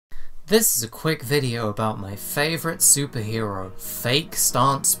This is a quick video about my favourite superhero, Fake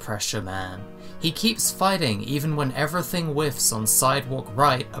Stance Pressure Man. He keeps fighting even when everything whiffs on sidewalk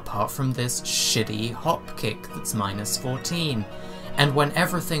right apart from this shitty hop kick that's minus 14, and when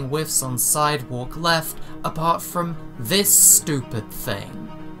everything whiffs on sidewalk left apart from this stupid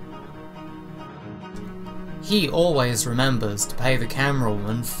thing. He always remembers to pay the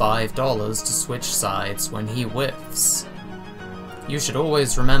camerawoman $5 to switch sides when he whiffs. You should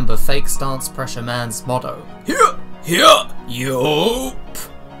always remember Fake Stance Pressure Man's motto, yup!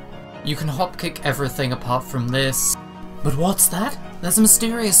 You can hopkick everything apart from this. But what's that? There's a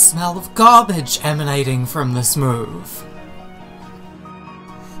mysterious smell of garbage emanating from this move.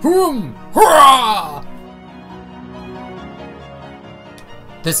 Hurrah!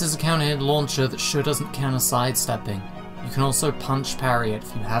 This is a counter-hit launcher that sure doesn't count as sidestepping. You can also punch parry it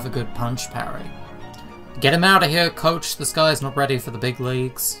if you have a good punch parry. Get him out of here, coach. This guy's not ready for the big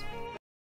leagues.